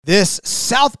This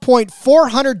South Point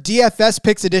 400 DFS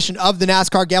picks edition of the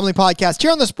NASCAR Gambling Podcast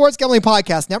here on the Sports Gambling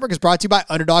Podcast Network is brought to you by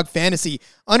Underdog Fantasy.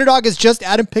 Underdog is just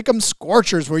Adam Pick'em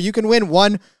Scorchers, where you can win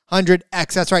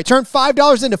 100x. That's right. Turn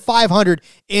 $5 into $500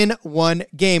 in one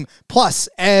game. Plus,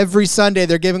 every Sunday,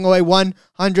 they're giving away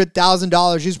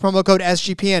 $100,000. Use promo code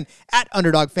SGPN at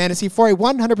Underdog Fantasy for a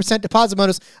 100% deposit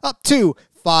bonus up to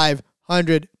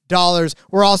 $500.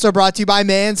 We're also brought to you by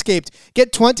Manscaped.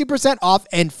 Get 20% off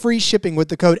and free shipping with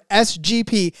the code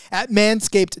SGP at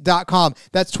manscaped.com.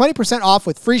 That's 20% off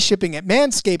with free shipping at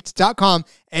manscaped.com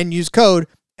and use code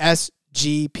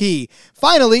SGP.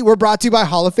 Finally, we're brought to you by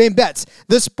Hall of Fame Bets,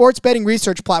 the sports betting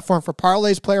research platform for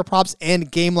parlays, player props, and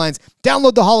game lines.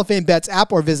 Download the Hall of Fame Bets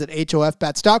app or visit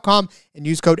hofbets.com and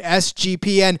use code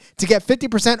SGPN to get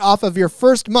 50% off of your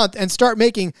first month and start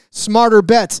making smarter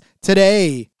bets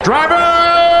today. Driver,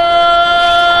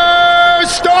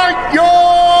 start your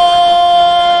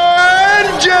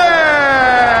engine!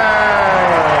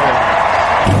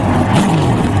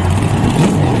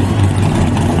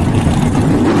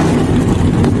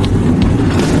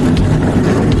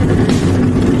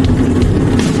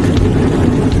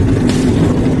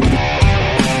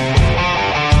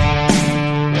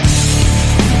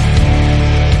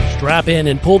 Strap in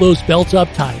and pull those belts up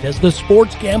tight as the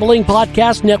Sports Gambling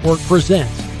Podcast Network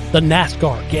presents the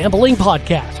NASCAR Gambling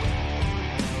Podcast.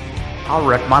 I'll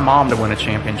wreck my mom to win a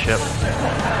championship.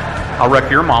 I'll wreck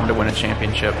your mom to win a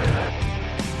championship.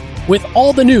 With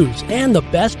all the news and the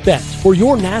best bets for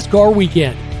your NASCAR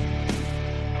weekend.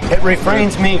 It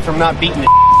refrains me from not beating the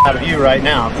out of you right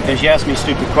now because you asked me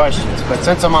stupid questions. But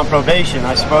since I'm on probation,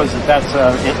 I suppose that's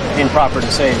improper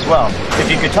to say as well.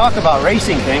 If you could talk about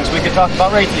racing things, we could talk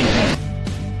about racing things.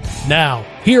 Now,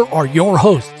 here are your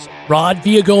hosts, Rod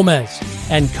Villagomez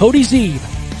and Cody Zeeb.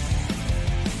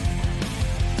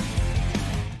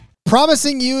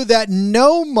 Promising you that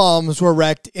no moms were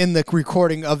wrecked in the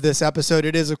recording of this episode.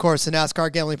 It is, of course, the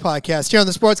NASCAR Gambling Podcast here on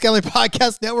the Sports Gambling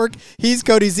Podcast Network. He's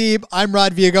Cody Zeeb. I'm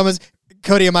Rod Villagomez.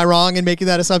 Cody, am I wrong in making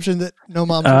that assumption that no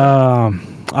moms were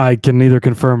wrecked? I can neither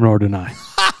confirm nor deny.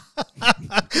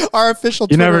 Our official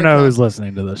You Twitter never know account. who's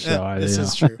listening to this show. Yeah, this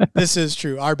is true. This is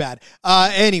true. Our bad.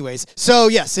 Anyways, so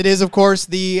yes, it is, of course,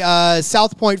 the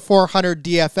South Point 400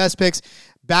 DFS picks.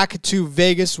 Back to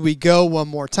Vegas we go one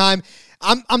more time.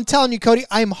 I'm telling you, Cody,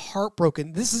 I am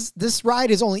heartbroken. This ride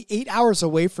is only 8 hours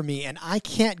away from me, and I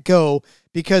can't go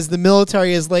because the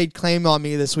military has laid claim on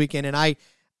me this weekend, and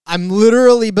I'm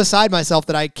literally beside myself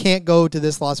that I can't go to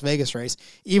this Las Vegas race,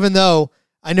 even though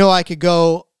I know I could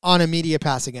go on a media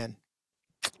pass again.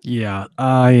 Yeah,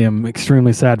 I am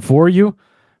extremely sad for you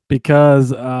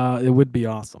because it would be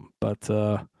awesome. But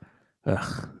yeah,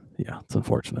 it's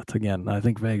unfortunate. Again, I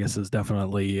think Vegas is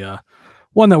definitely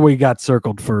one that we got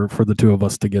circled for the two of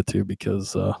us to get to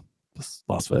because it's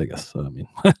Las Vegas. I mean,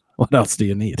 what else do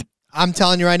you need? I'm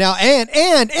telling you right now,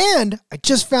 and I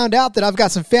just found out that I've got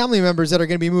some family members that are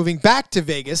going to be moving back to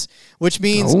Vegas, which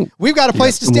means we've got a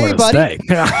place to stay, buddy.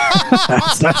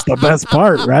 That's the best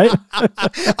part, right?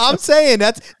 I'm saying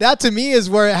that to me is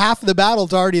where half of the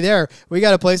battle's already there. We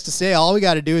got a place to stay. All we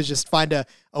got to do is just find a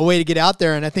way to get out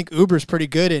there, and I think Uber's pretty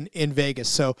good in Vegas.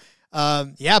 So,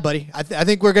 yeah, buddy, I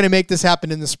think we're going to make this happen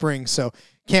in the spring, so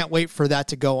can't wait for that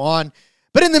to go on.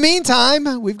 But in the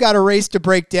meantime, we've got a race to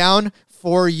break down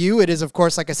for you. It is, of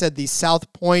course, like I said, the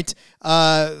South Point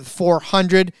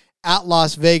 400 at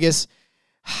Las Vegas.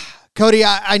 Cody,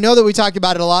 I know that we talked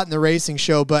about it a lot in the racing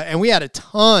show, and we had a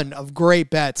ton of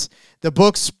great bets. The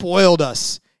book spoiled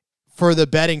us for the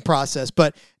betting process,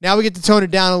 but now we get to tone it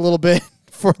down a little bit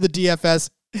for the DFS,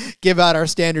 give out our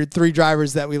standard 3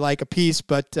 drivers that we like a piece.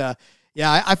 But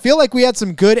yeah, I feel like we had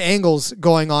some good angles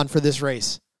going on for this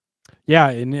race. Yeah,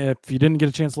 and if you didn't get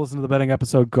a chance to listen to the betting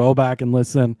episode, go back and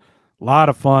listen. A lot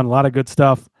of fun, a lot of good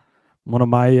stuff. One of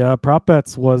my prop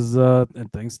bets was,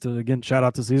 and thanks to, again, shout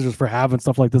out to Caesars for having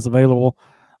stuff like this available,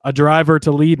 a driver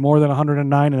to lead more than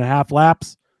 109.5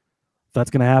 laps. If that's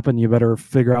going to happen, you better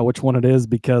figure out which one it is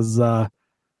because you're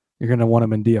going to want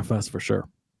him in DFS for sure.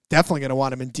 Definitely going to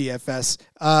want him in DFS.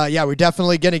 Yeah, we're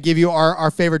definitely going to give you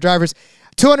our favorite drivers.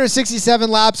 267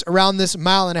 laps around this 1.5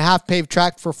 mile paved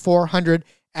track for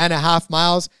 400.5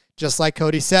 miles. Just like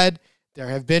Cody said, there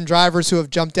have been drivers who have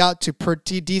jumped out to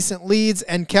pretty decent leads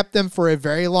and kept them for a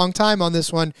very long time on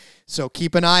this one. So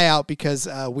keep an eye out because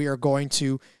we are going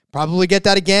to probably get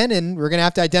that again, and we're going to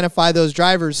have to identify those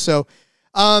drivers. So,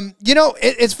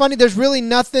 it's funny. There's really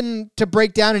nothing to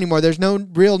break down anymore. There's no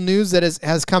real news that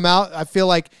has come out. I feel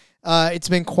like it's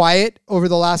been quiet over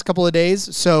the last couple of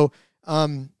days. So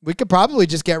we could probably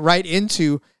just get right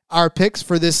into our picks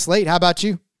for this slate. How about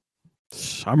you?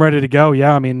 I'm ready to go.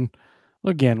 Yeah, I mean,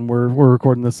 Again, we're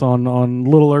recording this on a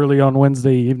little early on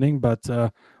Wednesday evening, but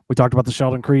we talked about the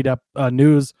Sheldon Creed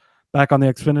news back on the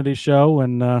Xfinity show,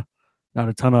 and not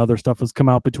a ton of other stuff has come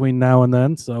out between now and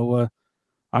then. So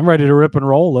I'm ready to rip and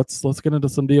roll. Let's get into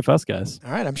some DFS, guys.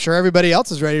 All right, I'm sure everybody else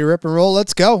is ready to rip and roll.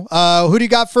 Let's go. Who do you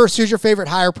got first? Who's your favorite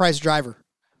higher priced driver?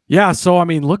 Yeah, so I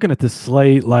mean, looking at this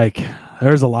slate, like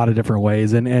there's a lot of different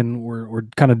ways, and we're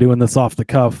kind of doing this off the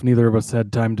cuff. Neither of us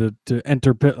had time to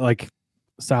enter like.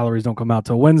 Salaries don't come out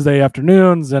till Wednesday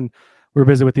afternoons, and we're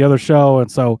busy with the other show,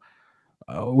 and so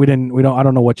I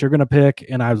don't know what you're gonna pick.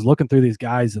 And I was looking through these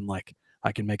guys, and like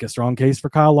I can make a strong case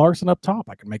for Kyle Larson up top.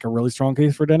 I can make a really strong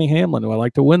case for Denny Hamlin, who I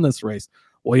like to win this race.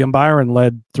 William Byron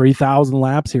led 3,000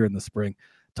 laps here in the spring.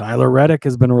 Tyler Reddick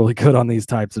has been really good on these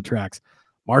types of tracks.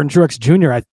 Martin Truex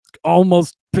Jr., I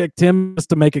almost picked him just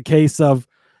to make a case of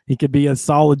he could be a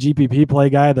solid GPP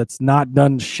play guy that's not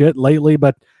done shit lately,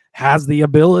 but has the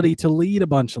ability to lead a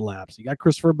bunch of laps. You got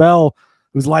Christopher Bell,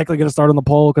 who's likely going to start on the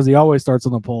pole because he always starts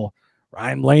on the pole.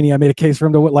 Ryan Blaney, I made a case for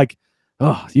him to like,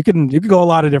 you can go a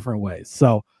lot of different ways.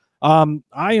 So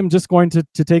I am just going to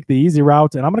take the easy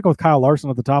route, and I'm going to go with Kyle Larson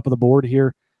at the top of the board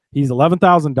here. He's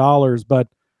 $11,000, but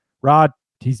Rod,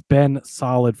 he's been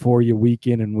solid for you week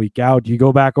in and week out. You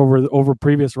go back over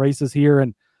previous races here,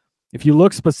 and if you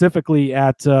look specifically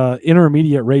at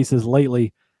intermediate races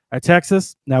lately, at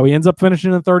Texas, now he ends up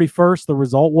finishing in 31st. The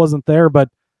result wasn't there, but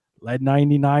led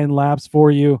 99 laps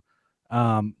for you.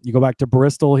 You go back to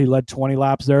Bristol, he led 20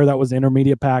 laps there. That was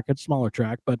intermediate package, smaller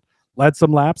track, but led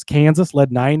some laps. Kansas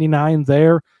led 99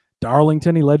 there.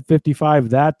 Darlington, he led 55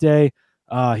 that day.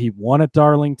 He won at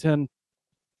Darlington,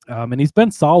 and he's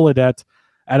been solid at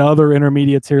other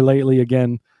intermediates here lately.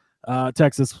 Again,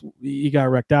 Texas, he got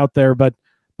wrecked out there, but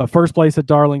first place at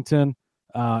Darlington.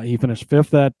 He finished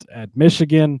fifth at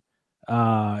Michigan,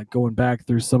 going back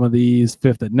through some of these,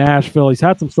 fifth at Nashville. He's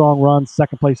had some strong runs,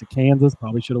 second place at Kansas.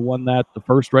 Probably should have won that the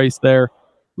first race there.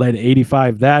 Led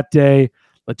 85 that day,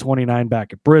 led 29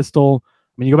 back at Bristol.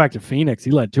 I mean, you go back to Phoenix,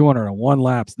 he led 201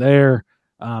 laps there.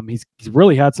 He's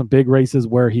really had some big races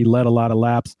where he led a lot of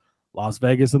laps. Las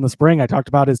Vegas in the spring, I talked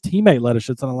about his teammate led a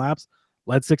shit ton of laps,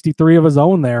 led 63 of his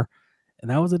own there.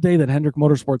 And that was a day that Hendrick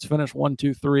Motorsports finished 1,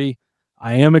 2, 3.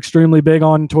 I am extremely big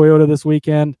on Toyota this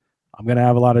weekend. I'm going to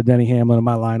have a lot of Denny Hamlin in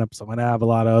my lineups. I'm going to have a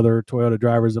lot of other Toyota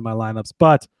drivers in my lineups.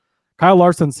 But Kyle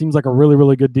Larson seems like a really,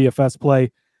 really good DFS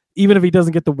play. Even if he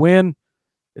doesn't get the win,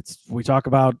 we talk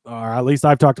about, or at least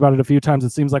I've talked about it a few times,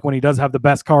 it seems like when he does have the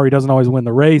best car, he doesn't always win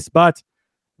the race. But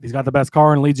if he's got the best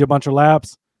car and leads you a bunch of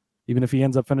laps, even if he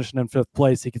ends up finishing in fifth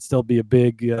place, he could still be a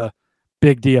big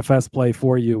DFS play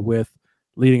for you with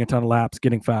leading a ton of laps,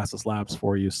 getting fastest laps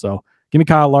for you. So give me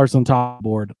Kyle Larson top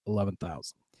board,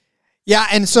 11,000. Yeah,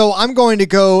 and so I'm going to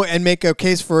go and make a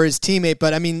case for his teammate,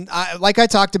 but I mean, like I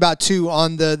talked about too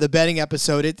on the betting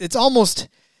episode, it's almost,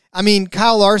 I mean,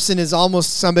 Kyle Larson is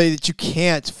almost somebody that you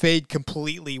can't fade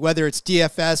completely, whether it's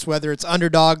DFS, whether it's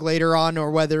underdog later on,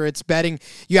 or whether it's betting.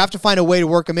 You have to find a way to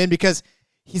work him in because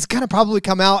he's going to probably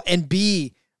come out and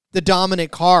be the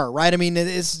dominant car, right? I mean,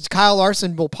 Kyle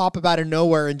Larson will pop up out of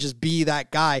nowhere and just be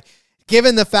that guy.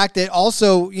 Given the fact that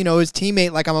also, you know, his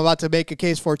teammate, like I'm about to make a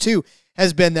case for too,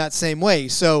 has been that same way.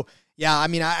 So yeah, I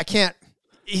mean, I can't.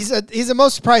 He's a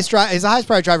most priced driver. He's a highest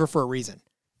priced driver for a reason.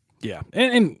 Yeah,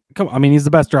 and come on, I mean, he's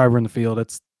the best driver in the field.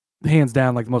 It's hands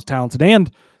down like the most talented,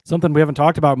 and something we haven't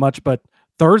talked about much. But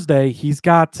Thursday, he's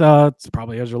got. It's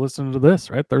probably as you're listening to this,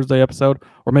 right? Thursday episode,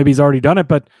 or maybe he's already done it,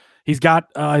 but he's got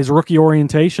his rookie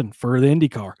orientation for the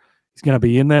IndyCar. He's going to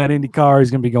be in that IndyCar.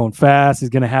 He's going to be going fast. He's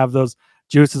going to have those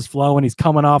juices flowing. He's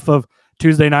coming off of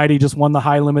Tuesday night. He just won the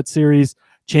High Limit Series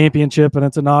championship in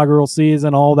its inaugural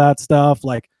season, all that stuff.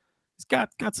 Like, he's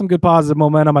got some good positive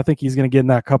momentum. I think he's going to get in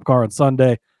that Cup car on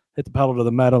Sunday, hit the pedal to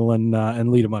the metal,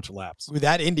 and lead a bunch of laps. With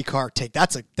that IndyCar take,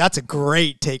 that's a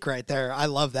great take right there. I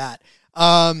love that.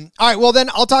 All right, well then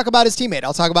I'll talk about his teammate.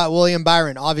 I'll talk about William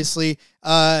Byron, obviously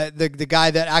the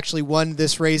guy that actually won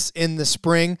this race in the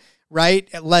spring, right?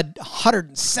 It led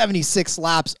 176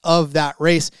 laps of that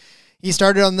race. He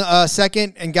started on the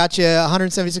second and got you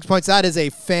 176 points. That is a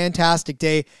fantastic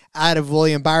day out of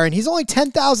William Byron. He's only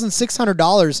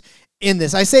 $10,600 in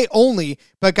this. I say only,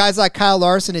 but guys like Kyle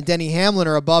Larson and Denny Hamlin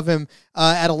are above him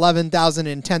at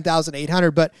 $11,000 and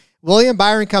 $10,800. But William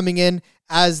Byron coming in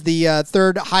as the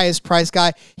third highest price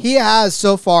guy. He has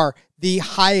so far the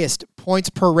highest points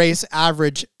per race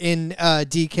average in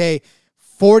DK,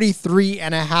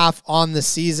 43.5 on the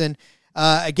season.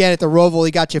 Again, at the Roval,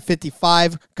 he got you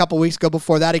 55. A couple weeks ago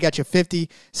before that, he got you 50,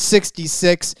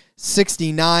 66,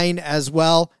 69 as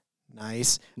well.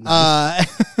 Nice.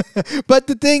 But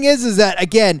the thing is that,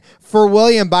 again, for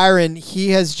William Byron, he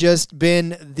has just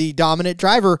been the dominant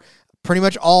driver pretty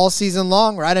much all season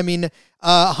long, right? I mean,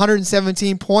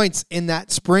 117 points in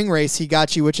that spring race he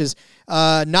got you, which is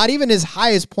not even his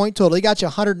highest point total. He got you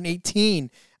 118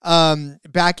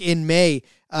 back in May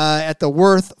at the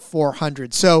Worth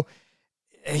 400. So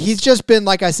he's just been,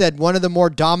 like I said, one of the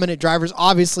more dominant drivers.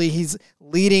 Obviously, he's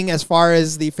leading as far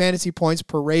as the fantasy points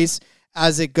per race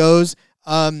as it goes.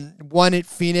 One at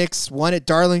Phoenix, one at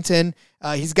Darlington.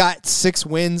 He's got 6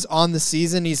 wins on the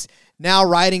season. He's now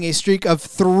riding a streak of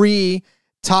 3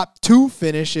 top 2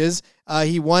 finishes.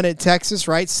 He won at Texas,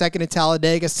 right? Second at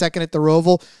Talladega, second at the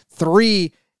Roval.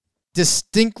 3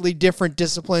 distinctly different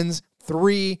disciplines,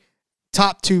 3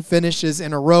 top 2 finishes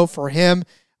in a row for him.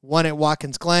 One at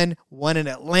Watkins Glen, one in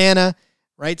Atlanta,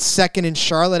 right? Second in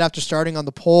Charlotte after starting on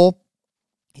the pole.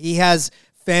 He has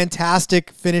fantastic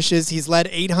finishes. He's led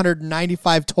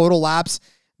 895 total laps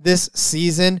this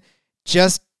season,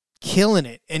 just killing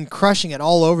it and crushing it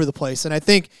all over the place. And I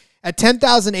think at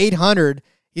 10,800,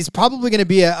 he's probably going to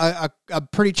be a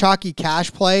pretty chalky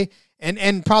cash play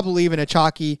and probably even a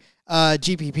chalky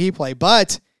GPP play.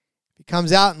 But if he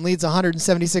comes out and leads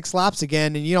 176 laps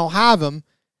again and you don't have him,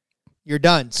 you're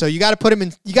done. So you got to put him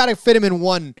in. You got to fit him in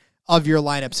one of your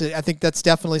lineups. I think that's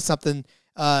definitely something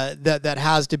that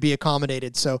has to be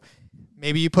accommodated. So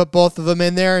maybe you put both of them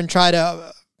in there and try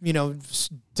to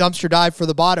dumpster dive for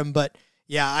the bottom. But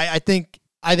yeah, I think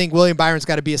William Byron's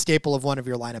got to be a staple of one of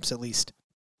your lineups at least.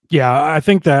 Yeah, I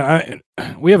think that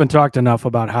we haven't talked enough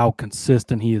about how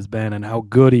consistent he has been and how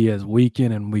good he is week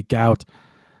in and week out.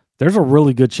 There's a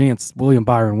really good chance William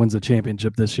Byron wins the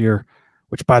championship this year,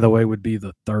 which, by the way, would be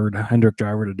the third Hendrick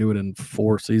driver to do it in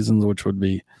 4 seasons, which would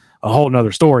be a whole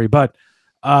nother story. But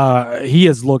he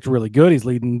has looked really good. He's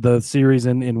leading the series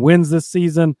in wins this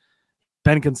season,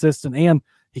 been consistent, and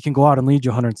he can go out and lead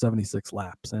you 176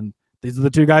 laps. And these are the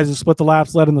 2 guys who split the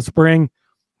laps led in the spring.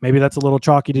 Maybe that's a little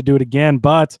chalky to do it again,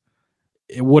 but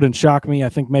it wouldn't shock me. I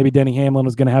think maybe Denny Hamlin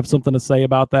is going to have something to say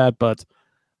about that. But,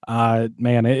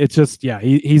 man, it's just, yeah,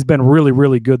 he's been really,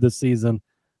 really good this season.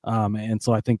 And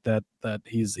so I think that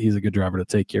he's a good driver to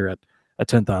take here at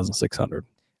 10,600.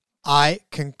 I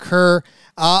concur.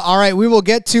 All right, we will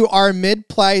get to our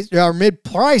mid-priced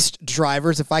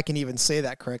drivers, if I can even say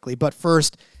that correctly. But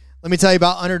first, let me tell you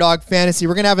about Underdog Fantasy.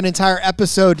 We're going to have an entire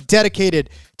episode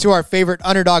dedicated to our favorite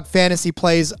Underdog Fantasy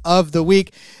plays of the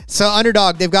week. So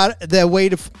Underdog, they've got the way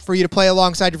for you to play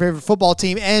alongside your favorite football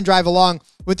team and drive along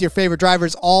with your favorite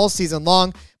drivers all season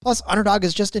long. Plus, Underdog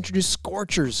has just introduced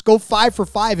Scorchers. Go 5 for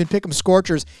 5 and pick them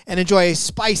Scorchers and enjoy a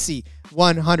spicy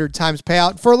 100 times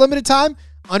payout. For a limited time,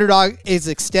 Underdog is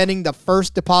extending the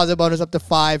first deposit bonus up to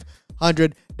 $500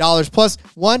 plus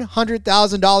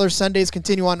 $100,000. Sundays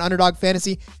continue on Underdog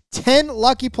Fantasy. 10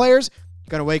 lucky players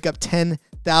going to wake up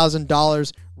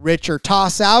 $10,000 richer.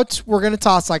 We're going to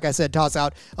toss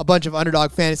out a bunch of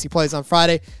Underdog Fantasy plays on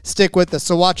Friday. Stick with us.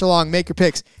 So watch along, make your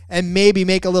picks, and maybe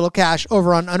make a little cash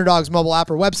over on Underdog's mobile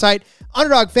app or website,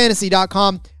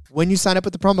 underdogfantasy.com. When you sign up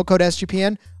with the promo code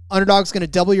SGPN, Underdog's going to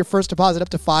double your first deposit up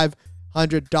to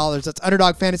 $500. That's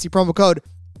Underdog Fantasy promo code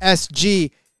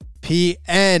SGPN.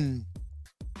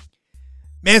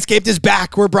 Manscaped is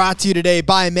back. We're brought to you today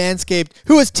by Manscaped,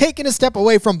 who has taken a step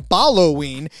away from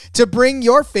Halloween to bring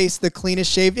your face the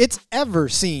cleanest shave it's ever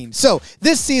seen. So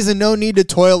this season, no need to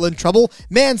toil and trouble.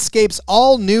 Manscaped's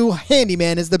all-new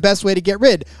Handyman is the best way to get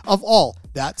rid of all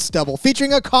that stubble.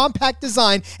 Featuring a compact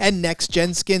design and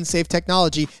next-gen skin-safe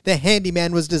technology, the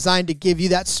Handyman was designed to give you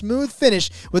that smooth finish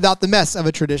without the mess of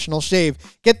a traditional shave.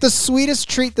 Get the sweetest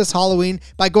treat this Halloween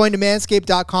by going to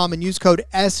manscaped.com and use code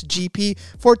SGP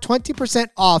for 20%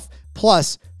 off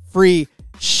plus free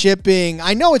shipping.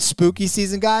 I know it's spooky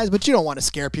season, guys, but you don't want to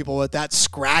scare people with that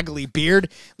scraggly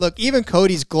beard. Look, even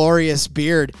Cody's glorious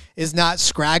beard is not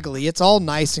scraggly. It's all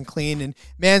nice and clean, and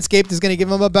Manscaped is going to give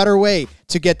him a better way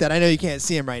to get that. I know you can't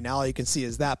see him right now. All you can see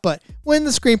is that. But when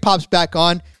the screen pops back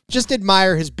on, just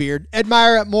admire his beard.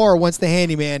 Admire it more once the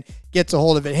Handyman gets a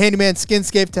hold of it. Handyman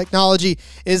Skinscape technology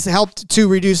is helped to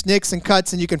reduce nicks and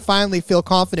cuts, and you can finally feel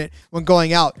confident when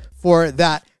going out for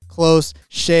that close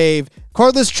shave.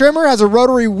 Cordless trimmer has a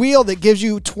rotary wheel that gives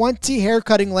you 20 hair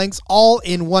cutting lengths all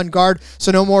in one guard,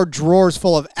 so no more drawers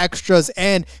full of extras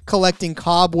and collecting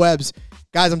cobwebs.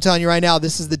 Guys, I'm telling you right now,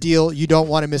 this is the deal you don't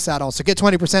want to miss out on. So get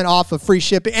 20% off of free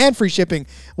shipping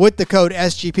with the code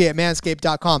SGP at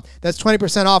manscaped.com. That's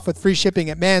 20% off with free shipping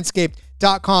at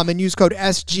manscaped.com and use code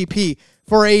SGP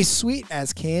for a sweet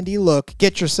as candy look.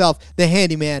 Get yourself the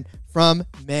Handyman from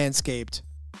Manscaped.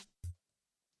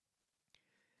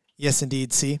 Yes,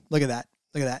 indeed. See, look at that.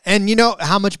 Look at that. And you know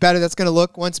how much better that's going to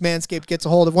look once Manscaped gets a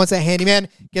hold of, once that handyman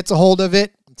gets a hold of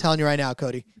it. I'm telling you right now,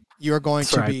 Cody, you are going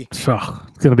to be. It's going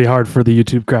to be hard for the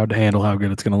YouTube crowd to handle how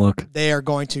good it's going to look. They are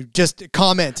going to just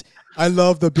comment, I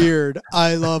love the beard.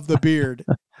 I love the beard.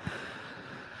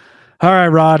 All right,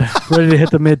 Rod, ready to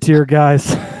hit the mid-tier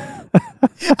guys.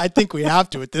 I think we have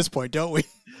to at this point, don't we?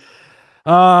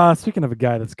 Speaking of a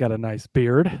guy that's got a nice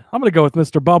beard, I'm going to go with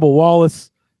Mr. Bubba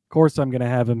Wallace. Of course, I'm going to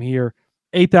have him here.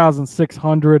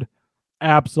 8,600.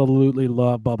 Absolutely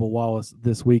love Bubba Wallace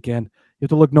this weekend. You have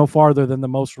to look no farther than the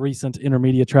most recent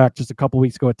intermediate track just a couple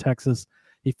weeks ago at Texas.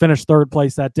 He finished third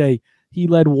place that day. He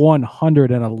led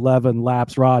 111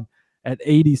 laps, Rod, at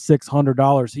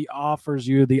 $8,600. He offers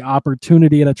you the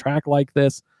opportunity at a track like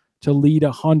this to lead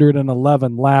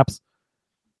 111 laps.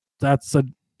 That's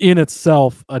in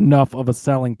itself enough of a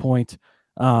selling point.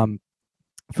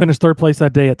 Finished third place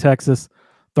that day at Texas,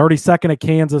 32nd at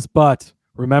Kansas, but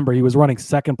remember, he was running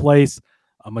second place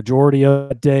a majority of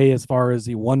the day as far as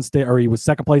he was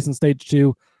second place in stage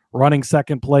 2, running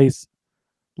second place.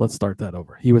 Let's start that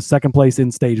over. He was second place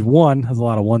in stage 1. There's a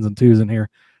lot of 1s and 2s in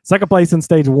here. Second place in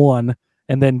stage 1,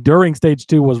 and then during stage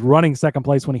 2 was running second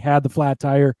place when he had the flat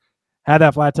tire. Had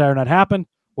that flat tire not happened,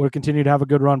 would have continued to have a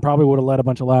good run, probably would have led a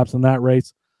bunch of laps in that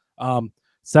race.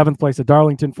 7th place at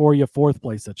Darlington for you, 4th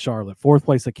place at Charlotte, 4th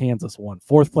place at Kansas 1,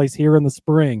 4th place here in the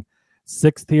spring,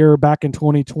 6th here back in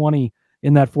 2020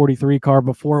 in that 43 car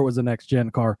before it was a next-gen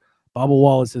car. Bubba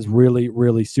Wallace is really,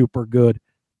 really super good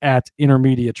at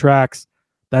intermediate tracks.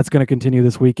 That's going to continue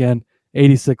this weekend.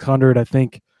 8,600, I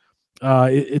think.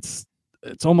 It's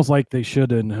almost like they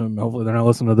should, and hopefully they're not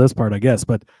listening to this part, I guess,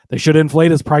 but they should inflate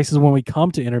his prices when we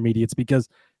come to intermediates because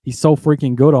he's so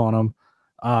freaking good on them.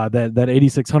 That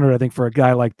 8,600, I think, for a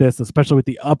guy like this, especially with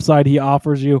the upside he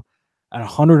offers you at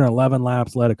 111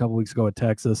 laps led a couple weeks ago at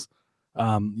Texas,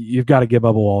 you've got to give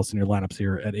Bubba Wallace in your lineups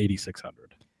here at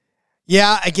 8,600.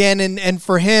 Yeah, again, and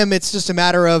for him, it's just a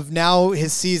matter of now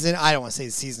his season. I don't want to say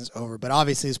his season's over, but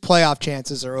obviously his playoff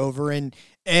chances are over, and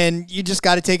you just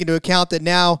got to take into account that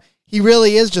now he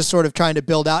really is just sort of trying to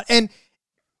build out. And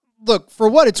look, for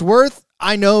what it's worth,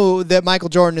 I know that Michael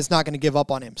Jordan is not going to give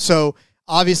up on him. So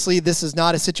obviously, this is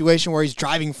not a situation where he's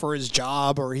driving for his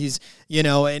job or he's,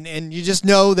 and you just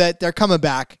know that they're coming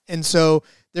back. And so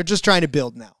they're just trying to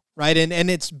build now, right? And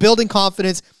it's building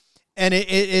confidence, and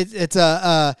it's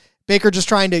Baker just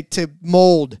trying to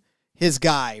mold his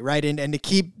guy, right? And to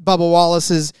keep Bubba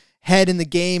Wallace's head in the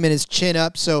game and his chin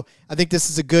up. So I think this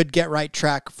is a good get-right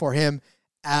track for him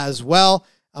as well.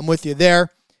 I'm with you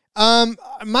there.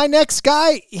 My next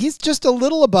guy, he's just a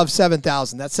little above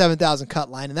 7,000. That 7,000 cut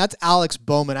line, and that's Alex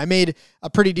Bowman. I made a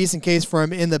pretty decent case for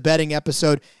him in the betting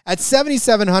episode at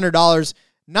 $7,700.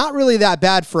 Not really that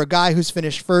bad for a guy who's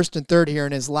finished first and third here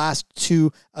in his last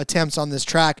 2 attempts on this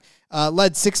track.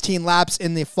 Led 16 laps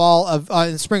in the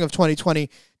in the spring of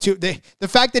 2022. The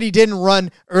fact that he didn't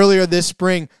run earlier this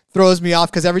spring throws me off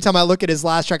because every time I look at his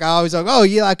last track, I always go, oh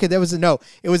yeah,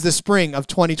 it was the spring of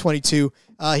 2022.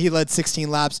 He led 16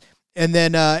 laps, and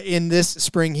then in this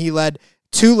spring he led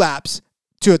 2 laps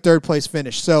to a third place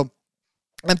finish. So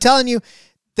I'm telling you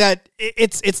that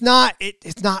it's not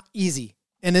easy,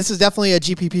 and this is definitely a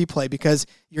GPP play because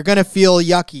you're gonna feel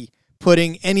yucky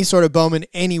putting any sort of Bowman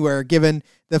anywhere, given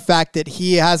the fact that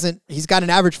he's got an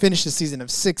average finish this season of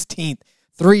 16th,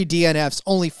 3 DNFs,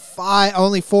 only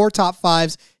 4 top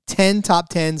 5s, 10 top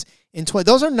 10s in 20.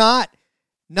 Those are not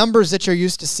numbers that you're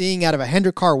used to seeing out of a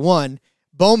Hendrick car 1,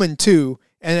 Bowman 2,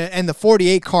 and the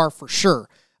 48 car for sure.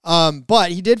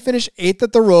 But he did finish 8th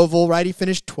at the Roval, right? He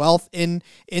finished 12th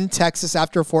in Texas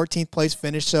after a 14th place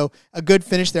finish. So a good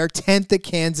finish there. 10th at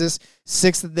Kansas,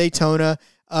 6th at Daytona.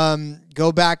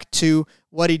 Go back to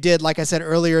what he did, like I said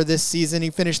earlier this season. He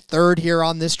finished 3rd here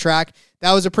on this track.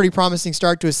 That was a pretty promising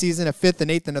start to a season, a 5th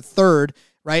and 8th and a 3rd,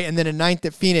 right? And then a 9th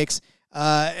at Phoenix.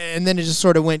 And then it just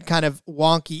sort of went kind of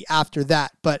wonky after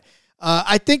that. But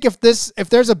I think if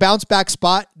there's a bounce back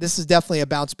spot, this is definitely a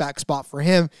bounce back spot for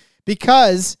him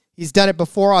because he's done it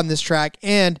before on this track.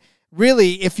 And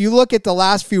really, if you look at the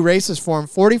last few races for him,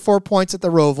 44 points at the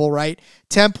Roval, right?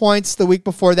 10 points the week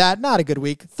before that, not a good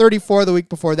week. 34 the week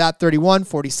before that, 31,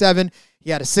 47. He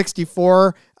had a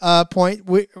 64 point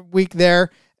week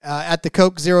there at the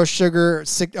Coke Zero Sugar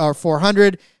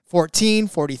 400, 14,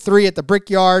 43 at the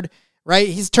Brickyard, right?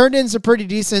 He's turned in some pretty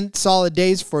decent, solid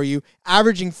days for you,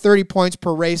 averaging 30 points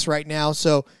per race right now.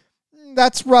 So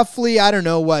that's roughly, I don't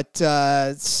know what,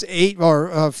 8 or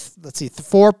let's see,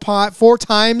 4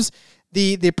 times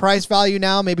the price value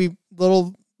now, maybe a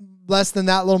little less than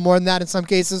that, a little more than that in some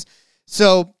cases.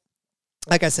 So,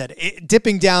 like I said,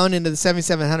 dipping down into the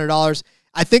 $7,700,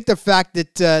 I think the fact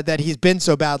that he's been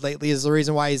so bad lately is the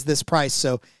reason why he's this price.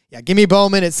 So yeah, give me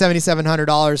Bowman at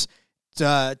 $7,700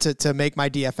 to make my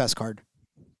DFS card.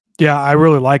 Yeah, I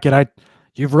really like it.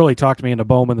 You've really talked me into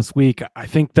Bowman this week. I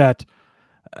think that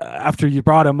after you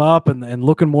brought him up and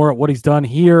looking more at what he's done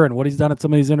here and what he's done at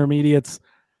some of these intermediates,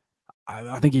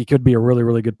 I think he could be a really,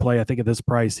 really good play. I think at this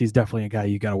price, he's definitely a guy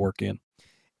you got to work in.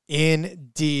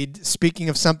 Indeed. Speaking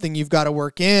of something you've got to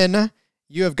work in,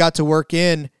 you have got to work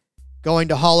in going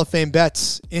to Hall of Fame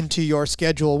bets into your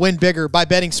schedule. Win bigger by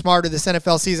betting smarter this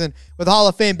NFL season with Hall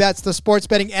of Fame bets, the sports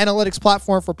betting analytics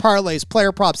platform for parlays,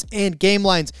 player props, and game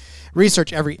lines.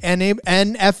 Research every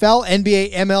NFL,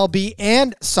 NBA, MLB,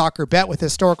 and soccer bet with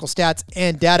historical stats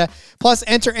and data. Plus,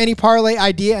 enter any parlay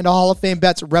idea into Hall of Fame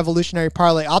Bet's revolutionary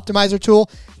parlay optimizer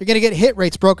tool. You're going to get hit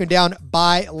rates broken down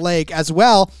by leg, as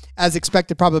well as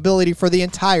expected probability for the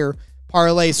entire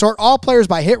parlay. Sort all players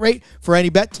by hit rate for any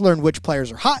bet to learn which players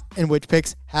are hot and which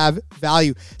picks have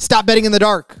value. Stop betting in the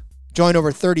dark. Join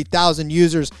over 30,000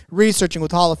 users researching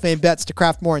with Hall of Fame bets to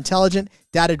craft more intelligent,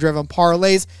 data-driven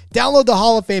parlays. Download the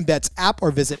Hall of Fame bets app or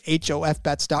visit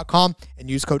hofbets.com and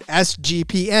use code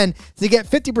SGPN to get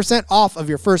 50% off of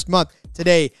your first month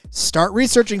today. Start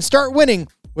researching, start winning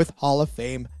with Hall of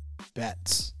Fame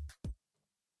bets.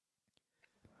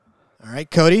 All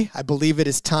right, Cody, I believe it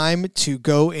is time to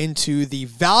go into the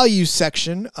value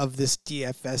section of this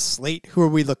DFS slate. Who are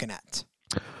we looking at?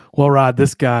 Well, Rod,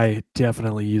 this guy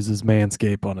definitely uses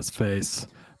Manscaped on his face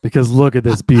because look at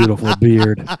this beautiful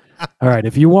beard. All right,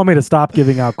 if you want me to stop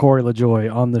giving out Corey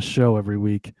LaJoie on this show every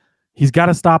week, he's got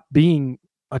to stop being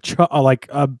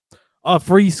a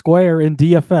free square in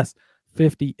DFS.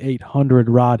 5,800,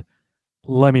 Rod.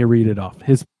 Let me read it off.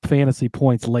 His fantasy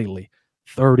points lately,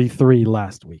 33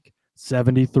 last week,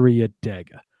 73 at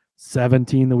Dega,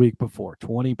 17 the week before,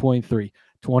 20.3,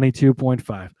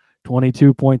 22.5,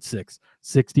 22.6,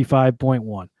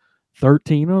 65.1,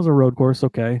 13 was a road course,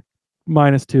 okay,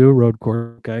 -2 road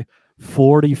course, okay,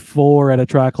 44 at a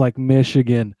track like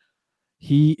Michigan.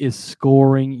 He is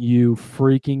scoring you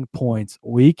freaking points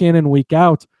week in and week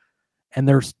out, and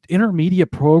their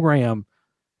intermediate program,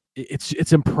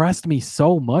 it's impressed me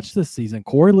so much this season.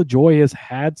 Corey LaJoie has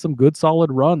had some good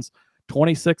solid runs.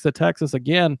 26 at Texas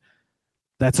again.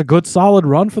 That's a good solid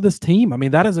run for this team. I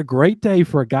mean, that is a great day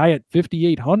for a guy at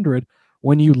 5,800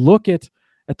 when you look at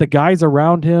the guys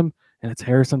around him, and it's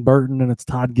Harrison Burton, and it's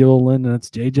Todd Gilliland, and it's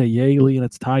J.J. Yaley, and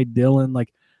it's Ty Dillon.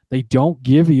 Like, they don't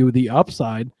give you the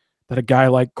upside that a guy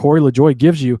like Corey LaJoie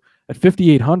gives you. At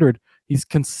 5,800, he's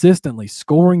consistently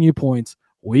scoring you points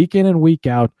week in and week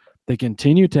out. They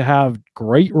continue to have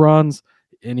great runs,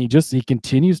 and he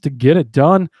continues to get it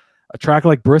done. A track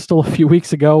like Bristol a few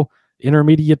weeks ago,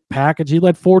 intermediate package, he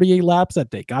led 48 laps that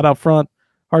day. Got up front,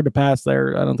 hard to pass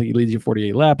there. I don't think he leads you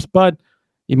 48 laps, but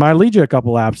he might lead you a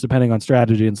couple laps depending on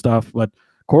strategy and stuff. But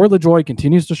Corey LaJoie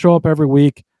continues to show up every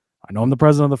week. I know I'm the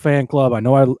president of the fan club. I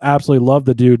know I absolutely love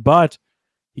the dude, but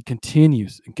he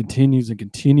continues and continues and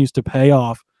continues to pay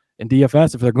off in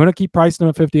DFS. If they're going to keep pricing him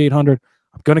at 5,800,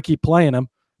 I'm going to keep playing him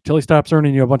until he stops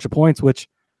earning you a bunch of points, which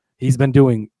he's been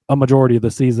doing a majority of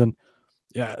the season.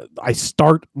 Yeah, I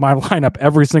start my lineup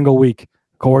every single week,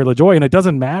 Corey LaJoie, and it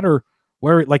doesn't matter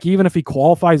where, like, even if he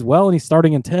qualifies well and he's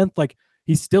starting in 10th, like,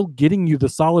 he's still getting you the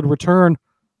solid return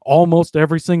almost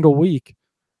every single week.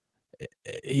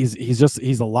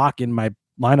 He's a lock in my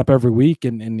lineup every week,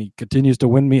 and he continues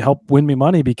to help win me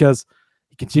money because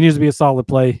he continues to be a solid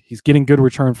play. He's getting good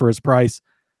return for his price,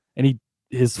 and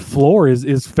his floor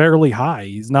is fairly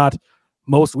high.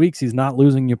 Most weeks he's not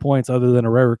losing you points other than a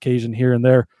rare occasion here and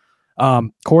there.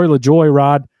 Corey LaJoie,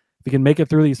 Rod, if he can make it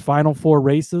through these final 4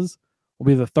 races, will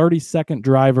be the 32nd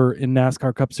driver in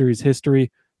NASCAR Cup Series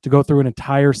history to go through an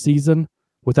entire season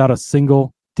without a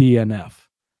single DNF.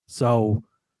 So,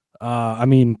 I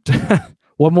mean,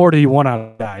 what more do you want out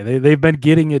of the guy? They've been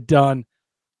getting it done.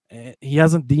 He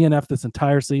hasn't DNF'd this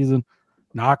entire season,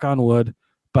 knock on wood,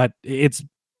 but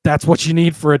that's what you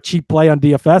need for a cheap play on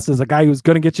DFS, is a guy who's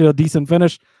going to get you a decent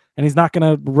finish, and he's not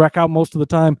going to wreck out most of the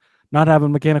time, not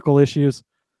having mechanical issues.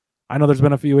 I know there's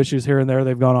been a few issues here and there.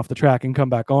 They've gone off the track and come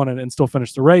back on and still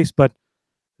finish the race, but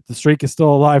the streak is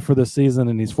still alive for this season,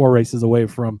 and he's 4 races away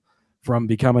from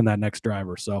becoming that next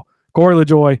driver. So Corey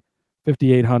LaJoie,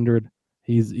 5,800.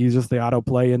 He's just the auto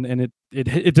play, and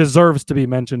it deserves to be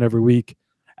mentioned every week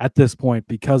at this point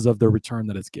because of the return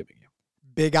that it's giving you.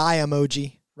 Big eye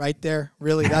emoji right there.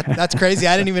 Really, that's crazy.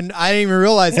 I didn't even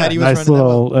realize that he was nice running that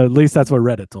well. At least that's what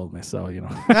Reddit told me. So,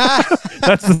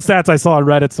 that's the stats I saw on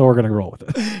Reddit. So we're going to roll with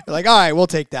it. You're like, all right, we'll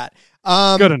take that.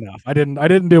 Good enough. I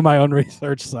didn't do my own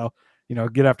research. So,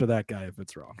 get after that guy if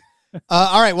it's wrong.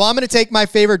 All right. Well, I'm going to take my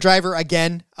favorite driver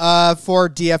again for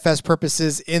DFS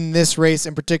purposes in this race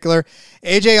in particular.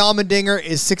 AJ Allmendinger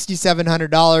is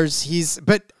 $6,700.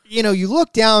 But you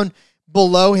look down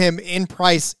below him in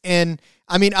price, and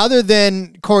I mean, other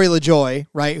than Corey LaJoie,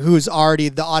 right, who's already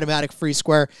the automatic free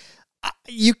square,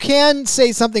 you can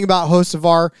say something about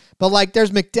Hocevar, but like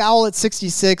there's McDowell at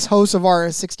 66, Hocevar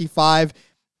at 65,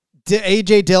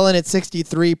 AJ Dillon at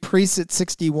 63, Priest at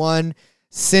 61,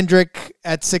 Cindric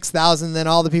at 6,000, then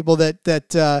all the people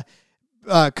that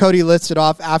Cody listed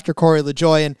off after Corey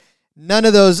LaJoie, and none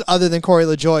of those other than Corey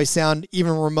LaJoie sound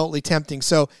even remotely tempting.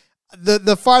 So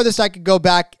the farthest I could go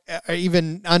back,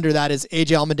 even under that, is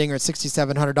AJ Allmendinger at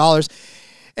 $6,700.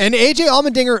 And AJ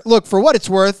Allmendinger, look, for what it's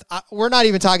worth, we're not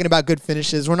even talking about good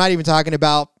finishes. We're not even talking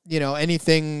about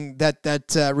anything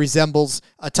that resembles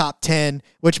a top 10,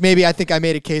 which maybe I think I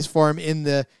made a case for him in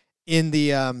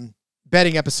the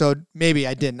betting episode. Maybe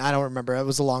I didn't. I don't remember. It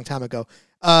was a long time ago.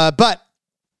 But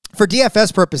for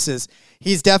DFS purposes,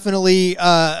 he's definitely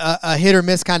a hit or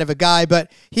miss kind of a guy, but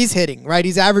he's hitting, right?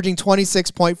 He's averaging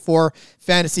 26.4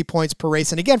 fantasy points per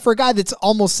race. And again, for a guy that's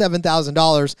almost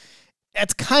 $7,000,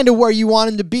 that's kind of where you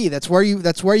want him to be. That's where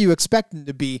you expect him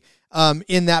to be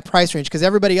in that price range, because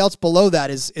everybody else below that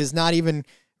is not even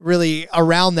really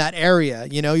around that area.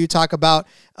 You talk about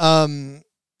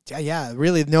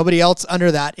really nobody else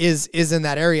under that is in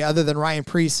that area other than Ryan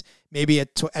Priest, maybe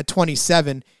at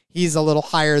 27. He's a little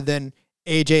higher than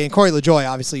AJ and Corey LaJoie.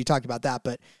 Obviously, you talked about that,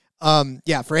 but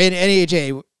for any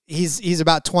AJ, he's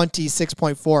about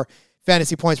 26.4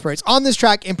 fantasy points per race. On this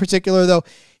track in particular, though,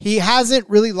 he hasn't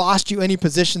really lost you any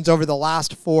positions over the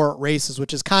last 4 races,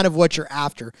 which is kind of what you're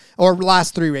after, or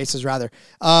last 3 races, rather.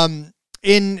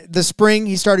 In the spring,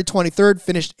 he started 23rd,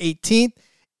 finished 18th.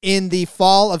 In the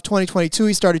fall of 2022,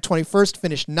 he started 21st,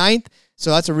 finished 9th. So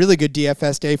that's a really good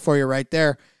DFS day for you right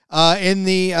there. In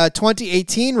the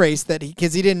 2018 race,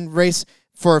 because he didn't race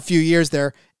for a few years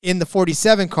there, in the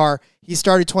 47 car, he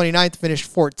started 29th,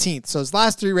 finished 14th. So his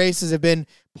last 3 races have been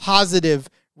positive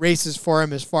races for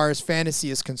him as far as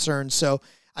fantasy is concerned. So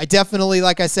I definitely,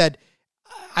 like I said,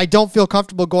 I don't feel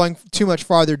comfortable going too much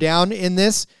farther down in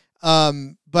this.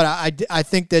 But I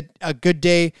think that a good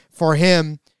day for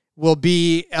him will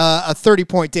be a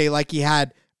 30-point day like he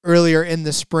had earlier in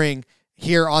the spring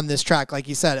here on this track. Like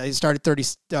he said, he started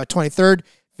 23rd,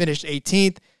 finished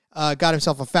 18th, got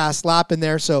himself a fast lap in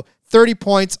there. So 30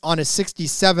 points on a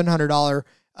 $6,700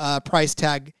 price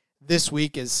tag this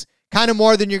week is kind of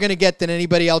more than you're going to get than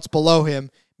anybody else below him,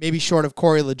 maybe short of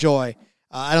Corey LaJoie.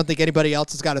 I don't think anybody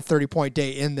else has got a 30-point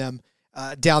day in them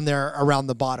down there around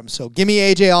the bottom. So give me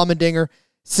AJ Allmendinger,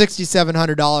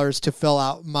 $6,700 to fill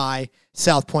out my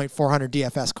South Point 400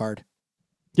 DFS card.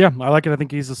 Yeah, I like it. I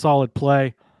think he's a solid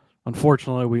play.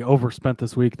 Unfortunately, we overspent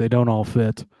this week. They don't all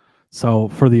fit. So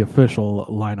for the official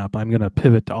lineup, I'm going to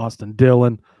pivot to Austin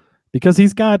Dillon because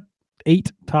he's got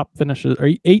 8 top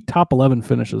 11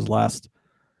 finishes last.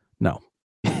 No,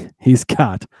 he's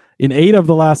got in 8 of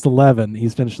the last 11,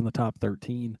 he's finished in the top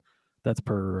 13. That's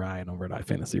per Ryan over at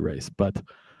iFantasy Race. But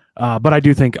I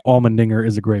do think Allmendinger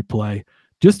is a great play.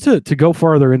 Just to go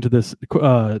farther into this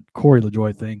Corey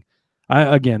LaJoie thing,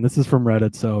 again, this is from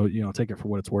Reddit, so take it for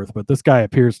what it's worth. But this guy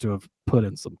appears to have put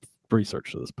in some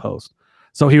research to this post.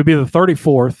 So he would be the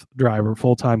 34th driver,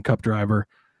 full-time Cup driver,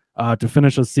 to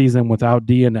finish a season without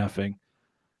DNFing.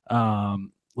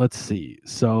 Let's see.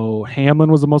 So Hamlin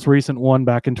was the most recent one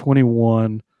back in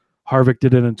 21. Harvick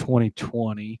did it in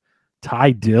 2020.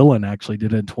 Ty Dillon actually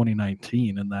did it in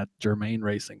 2019 in that Germain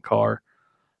Racing car.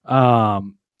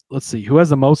 Let's see. Who has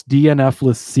the most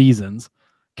DNF-less seasons?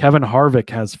 Kevin Harvick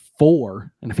has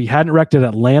 4. And if he hadn't wrecked at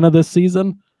Atlanta this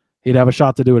season, he'd have a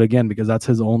shot to do it again because that's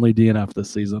his only DNF this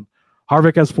season.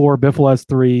 Harvick has 4. Biffle has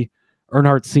 3.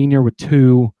 Earnhardt Sr. with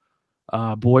 2.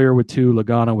 Boyer with 2,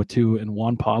 Logano with 2, and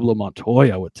Juan Pablo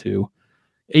Montoya with 2.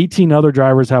 18 other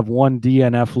drivers have 1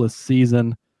 DNF-less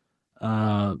season.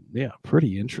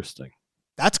 Pretty interesting.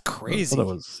 That's crazy. That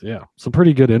was some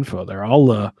pretty good info there.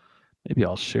 Maybe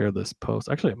I'll share this post.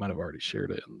 Actually, I might have already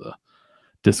shared it in the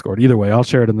Discord. Either way, I'll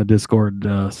share it in the Discord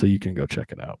so you can go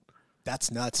check it out.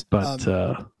 That's nuts. But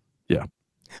yeah.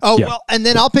 Oh, yeah. Well, and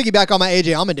then I'll piggyback on my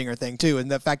AJ Allmendinger thing, too,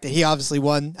 and the fact that he obviously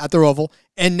won at the Roval,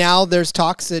 and now there's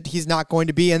talks that he's not going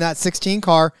to be in that 16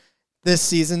 car this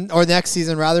season, or next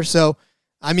season, rather. So,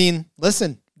 I mean,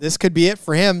 listen, this could be it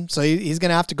for him. So he's going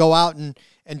to have to go out and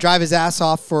drive his ass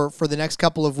off for the next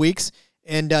couple of weeks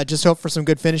and just hope for some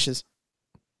good finishes.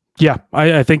 Yeah,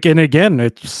 I think, and again,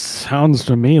 it sounds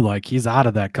to me like he's out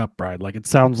of that Cup ride. Like, it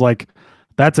sounds like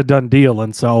that's a done deal,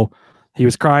 and so he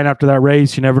was crying after that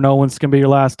race. You never know when it's going to be your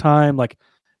last time. Like,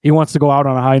 he wants to go out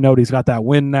on a high note. He's got that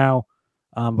win now.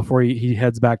 before he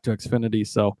heads back to Xfinity.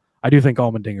 So I do think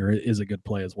Allmendinger is a good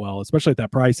play as well, especially at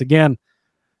that price. Again,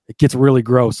 it gets really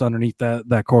gross underneath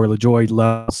that Corey LaJoie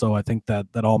level. So I think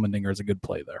that Allmendinger is a good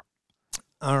play there.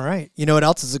 All right. You know what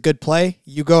else is a good play?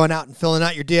 You going out and filling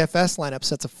out your DFS lineups.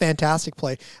 That's a fantastic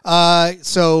play.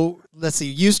 So let's see.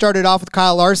 You started off with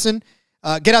Kyle Larson.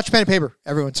 Get out your pen and paper,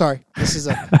 everyone. Sorry. This is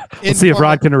Let's see if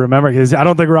Rod can remember, because I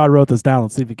don't think Rod wrote this down.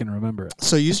 Let's see if he can remember it.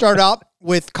 So you started out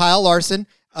with Kyle Larson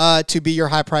to be your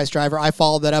high price driver. I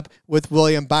followed that up with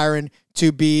William Byron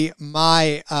to be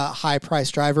my high price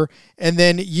driver. And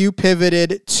then you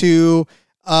pivoted to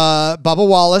Bubba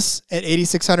Wallace at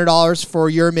 $8,600 for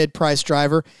your mid-price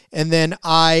driver. And then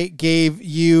I gave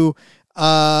you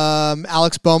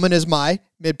Alex Bowman as my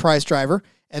mid-price driver.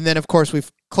 And then, of course,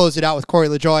 we've closed it out with Corey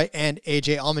LaJoie and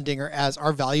AJ Allmendinger as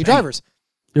our value drivers.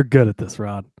 You're good at this,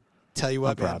 Rod. Tell you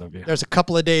what, I'm proud of you. There's a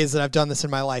couple of days that I've done this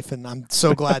in my life, and I'm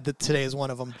so glad that today is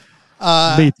one of them.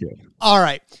 Me too. All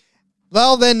right.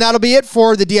 Well, then that'll be it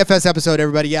for the DFS episode,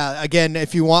 everybody. Yeah, again,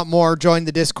 if you want more, join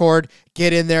the Discord.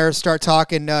 Get in there, start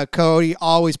talking. Cody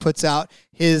always puts out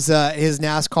his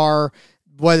NASCAR,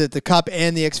 whether the Cup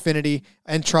and the Xfinity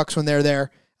and trucks when they're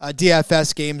there,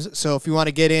 DFS games. So if you want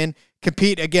to get in,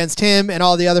 compete against him and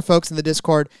all the other folks in the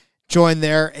Discord, join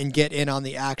there and get in on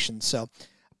the action. So,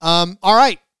 all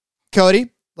right, Cody,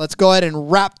 let's go ahead and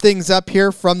wrap things up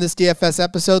here from this DFS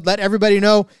episode. Let everybody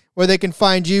know where they can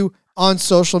find you on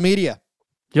social media.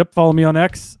 Yep, follow me on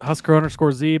X,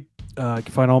 Husker_Z. You can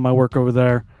find all my work over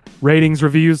there. Ratings,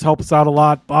 reviews help us out a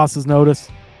lot. Bosses notice.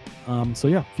 So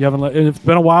yeah, if you haven't, if it's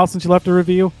been a while since you left a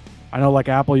review, I know like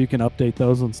Apple, you can update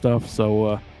those and stuff.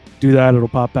 So do that; it'll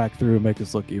pop back through and make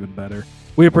us look even better.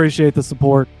 We appreciate the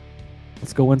support.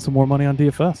 Let's go win some more money on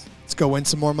DFS. Let's go win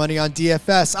some more money on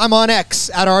DFS. I'm on X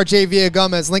at RJ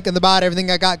Villagomez. Link in the bio. Everything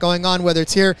I got going on, whether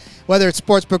it's here, whether it's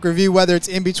Sportsbook Review, whether it's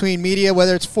in between media,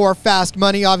 whether it's for Fast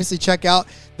Money. Obviously, check out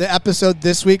the episode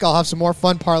this week. I'll have some more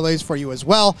fun parlays for you as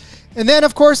well. And then,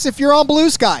 of course, if you're on Blue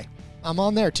Sky, I'm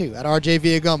on there too at RJ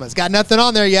Villagomez. Got nothing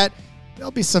on there yet.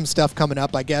 There'll be some stuff coming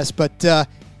up, I guess, but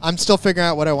I'm still figuring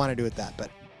out what I want to do with that.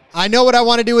 But I know what I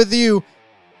want to do with you.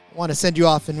 I want to send you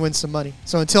off and win some money.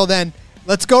 So until then,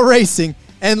 let's go racing.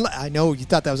 And I know you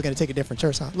thought that was going to take a different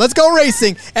turn. Let's go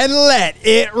racing and let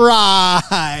it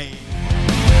ride.